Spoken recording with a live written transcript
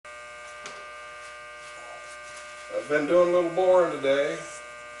I've been doing a little boring today.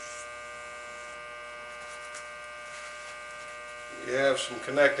 We have some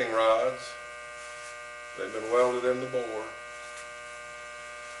connecting rods. They've been welded in the bore.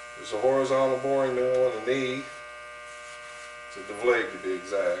 There's a horizontal boring mill and a knee. It's a DeVlig to be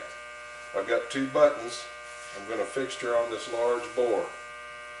exact. I've got two buttons. I'm going to fixture on this large bore.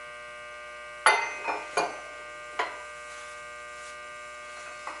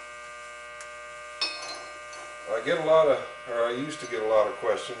 I used to get a lot of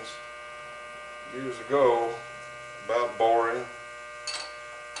questions years ago about boring,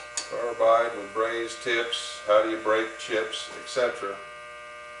 carbide with brazed tips, how do you break chips, etc.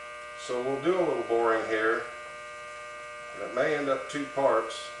 So we'll do a little boring here, and it may end up two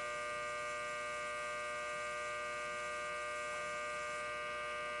parts.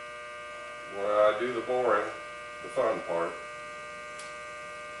 Where I do the boring, the fun part,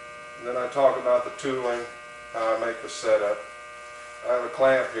 and then I talk about the tooling, how I make the setup. I have a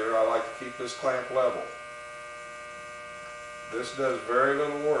clamp here. I like to keep this clamp level. This does very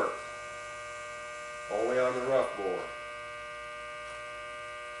little work, only on the rough bore.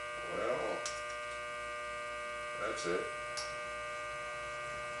 Well, that's it.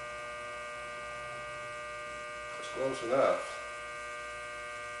 It's close enough.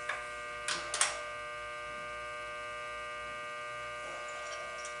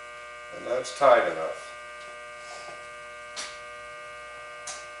 And that's tight enough.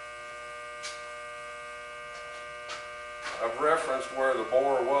 I've referenced where the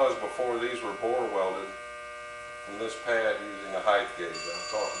bore was before these were bore welded from this pad using a height gauge.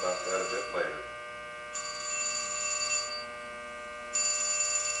 I'll talk about that a bit later.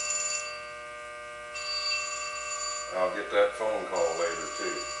 I'll get that phone call later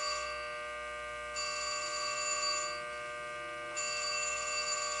too.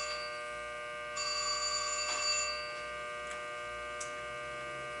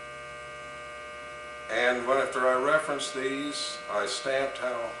 And after I referenced these, I stamped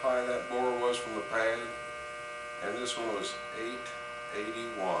how high that bore was from the pad, and this one was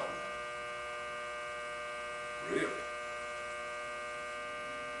 881. Really?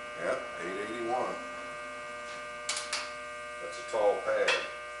 Yep, 881. That's a tall pad.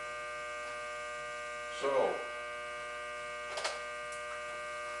 So,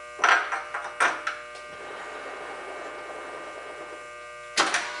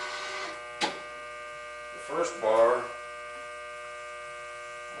 first bar, I'm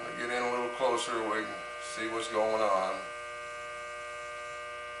going to get in a little closer so we can see what's going on.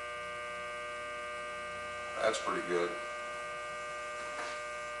 That's pretty good.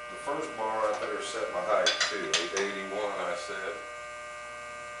 The first bar, I better set my height too, 881 I said.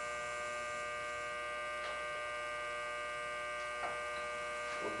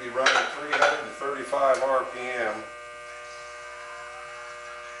 We'll be running 335 RPM.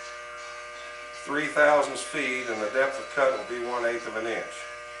 3/1000 feet, and the depth of cut will be 1/8 of an inch.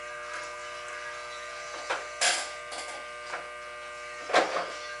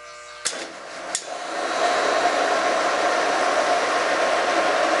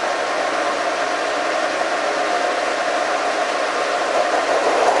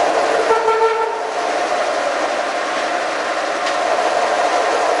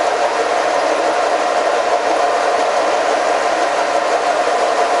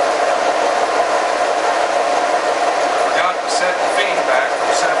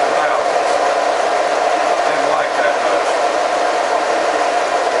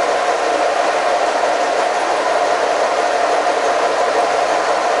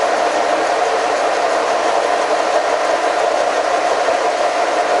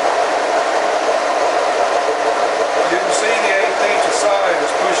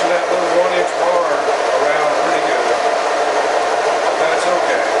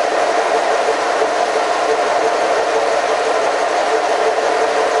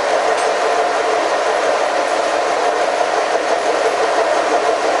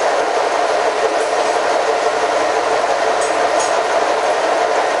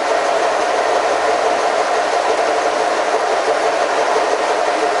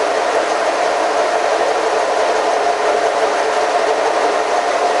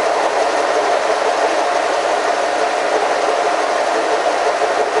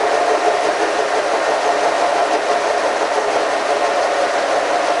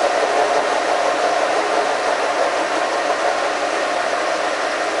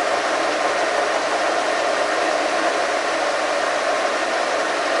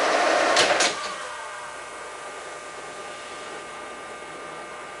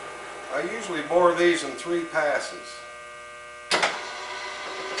 I usually bore these in 3 passes.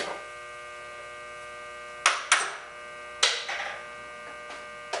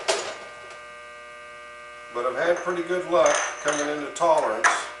 but I've had pretty good luck coming into tolerance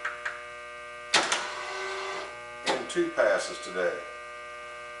in 2 passes today.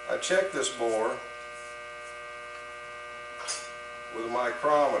 I checked this bore with a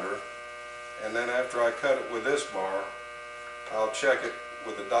micrometer, and then after I cut it with this bar, I'll check it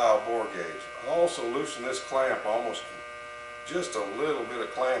with the dial bore gauge. I'll also loosen this clamp, almost just a little bit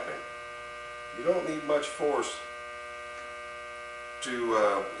of clamping. You don't need much force to,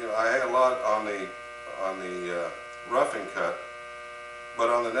 you know, I had a lot on the roughing cut, but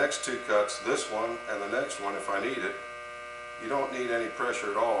on the next 2 cuts, this one and the next one, if I need it, you don't need any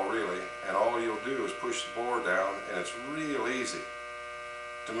pressure at all really, and all you'll do is push the bore down, and it's real easy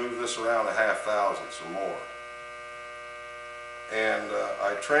to move this around a 1/2 thousandths or more. And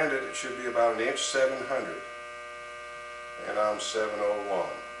I trend it, it should be about 1 inch 700, and I'm 701.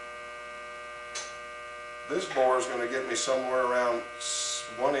 This bore is going to get me somewhere around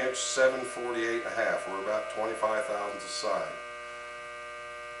 1 inch 748.5, or about 25 thousandths aside.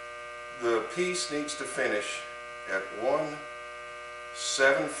 The piece needs to finish at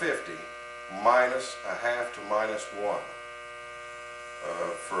 1/750 minus a half to -1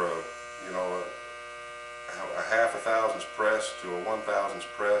 for a, you know, a 1/2 thousandths press to a 1/1000ths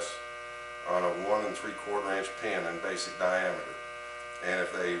press on a 1 3/4 inch pin in basic diameter. And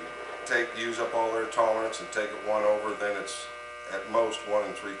if they use up all their tolerance and take it 1 over, then it's at most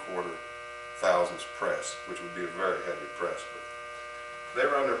 1 3/4 thousandths press, which would be a very heavy press, but they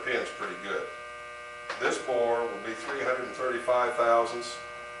run their pins pretty good. This bore will be 335 thousandths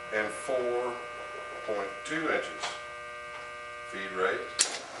and 4.2 inches feed rate.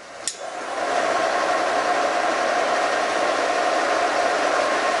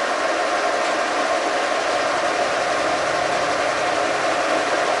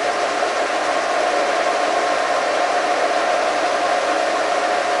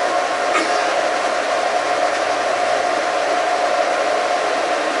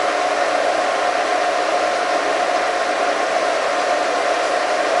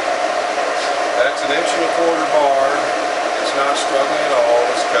 That's 1 1/4 bar. It's not struggling at all.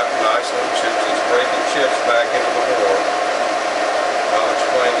 It's cutting nice little chips. It's breaking chips back into the bore. I'll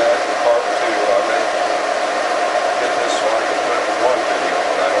explain that in part 2. I may get this so I can put it in 1 video,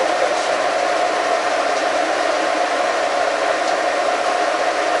 but I don't think so.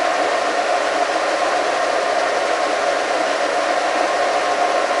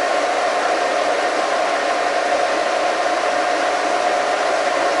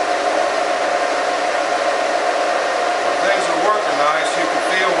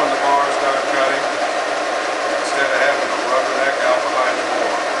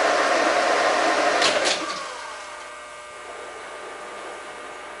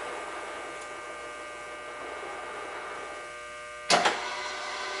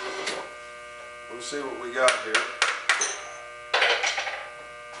 We'll see what we got here.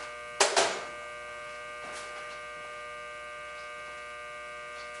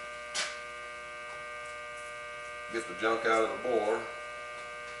 Get the junk out of the bore.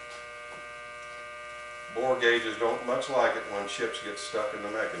 Bore gauges don't much like it when chips get stuck in the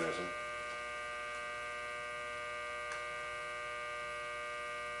mechanism.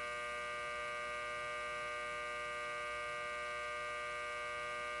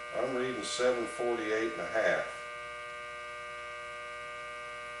 I'm reading 748.5.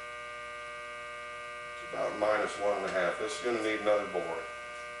 It's about -1.5. This is going to need another bore.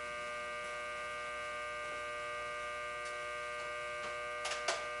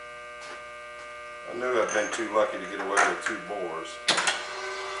 I knew I'd been too lucky to get away with 2 bores.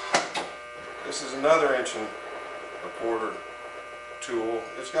 This is another 1 1/4 tool.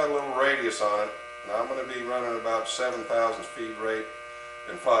 It's got a little radius on it. Now I'm going to be running about 7 thousandths feed rate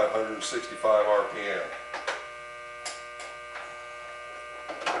and 565 RPM.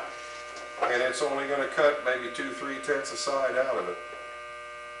 And it's only going to cut maybe 2 3/10 a side out of it.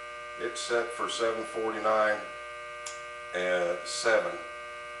 It's set for 749 and 7,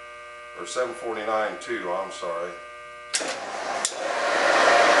 or 749.2, I'm sorry.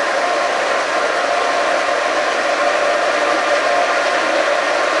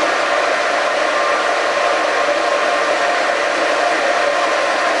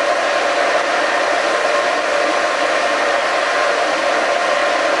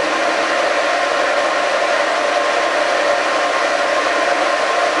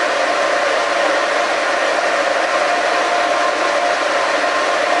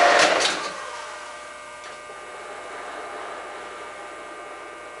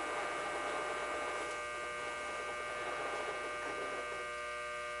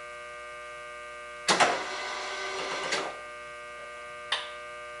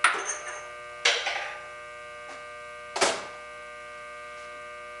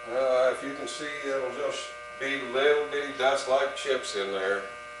 see, it'll just be little bitty dust-like chips in there.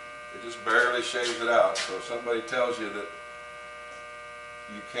 It just barely shaves it out. So if somebody tells you that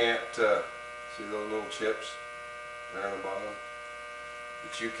you can't, see those little chips there on the bottom?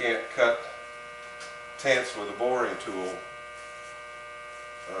 That you can't cut tenths with a boring tool,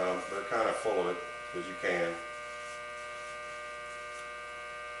 they're kind of full of it, because you can.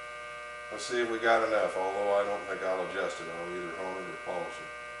 Let's see if we got enough, although I don't think I'll adjust it. I'll either hone it or polish it.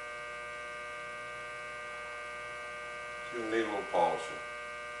 It's going to need a little polishing.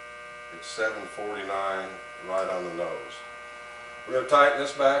 It's 749 right on the nose. We're going to tighten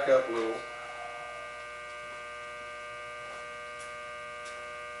this back up a little.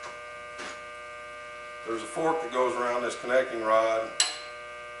 There's a fork that goes around this connecting rod.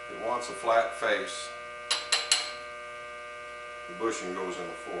 It wants a flat face. The bushing goes in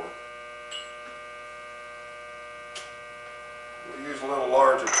the fork. We'll use a little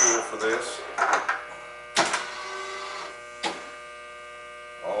larger tool for this.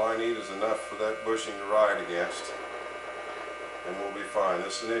 All I need is enough for that bushing to ride against, and we'll be fine.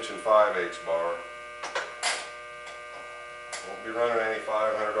 This is an 1 5/8" bar. Won't be running any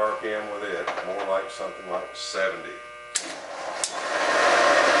 500 RPM with it, more like something like 70.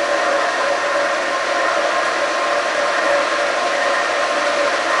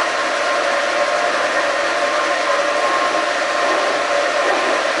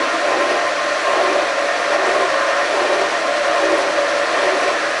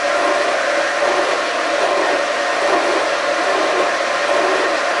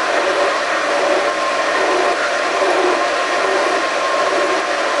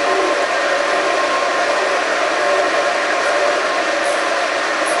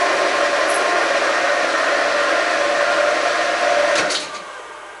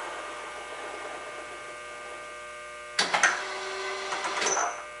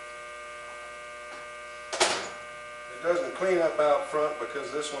 It doesn't clean up out front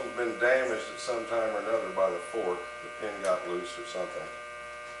because this one's been damaged at some time or another by the fork. The pin got loose or something.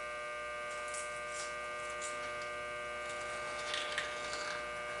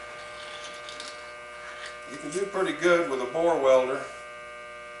 You can do pretty good with a bore welder,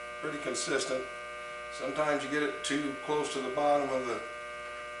 pretty consistent. Sometimes you get it too close to the bottom of the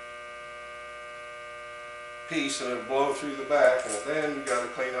piece and it'll blow through the back, and then you got to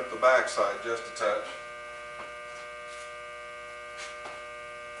clean up the back side just a touch.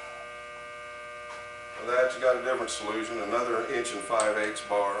 For that, you got a different solution, another 1 5/8"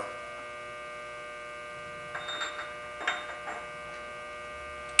 bar.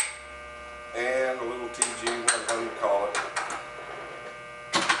 And a little TG, whatever you call it.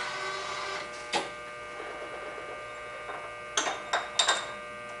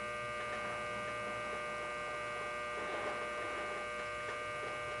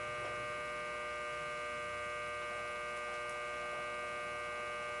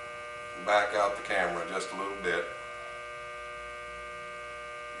 Back out the camera just a little bit,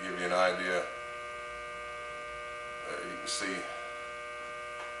 give you an idea. There you can see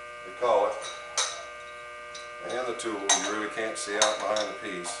the collet and the tool. You really can't see out behind the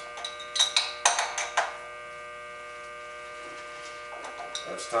piece.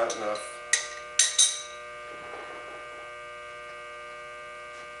 That's tight enough.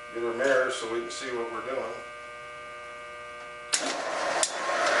 Get our mirror so we can see what we're doing.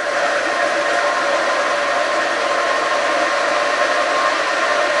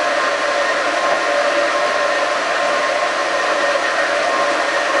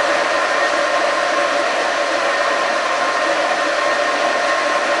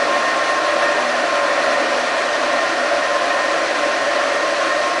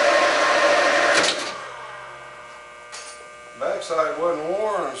 Backside wasn't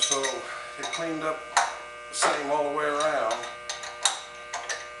worn, so it cleaned up the same all the way around.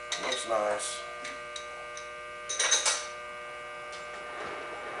 Looks nice.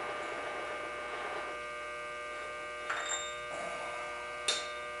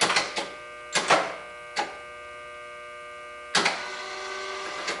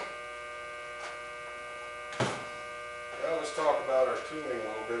 Now let's talk about our tuning a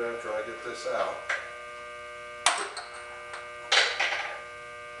little bit after I get this out.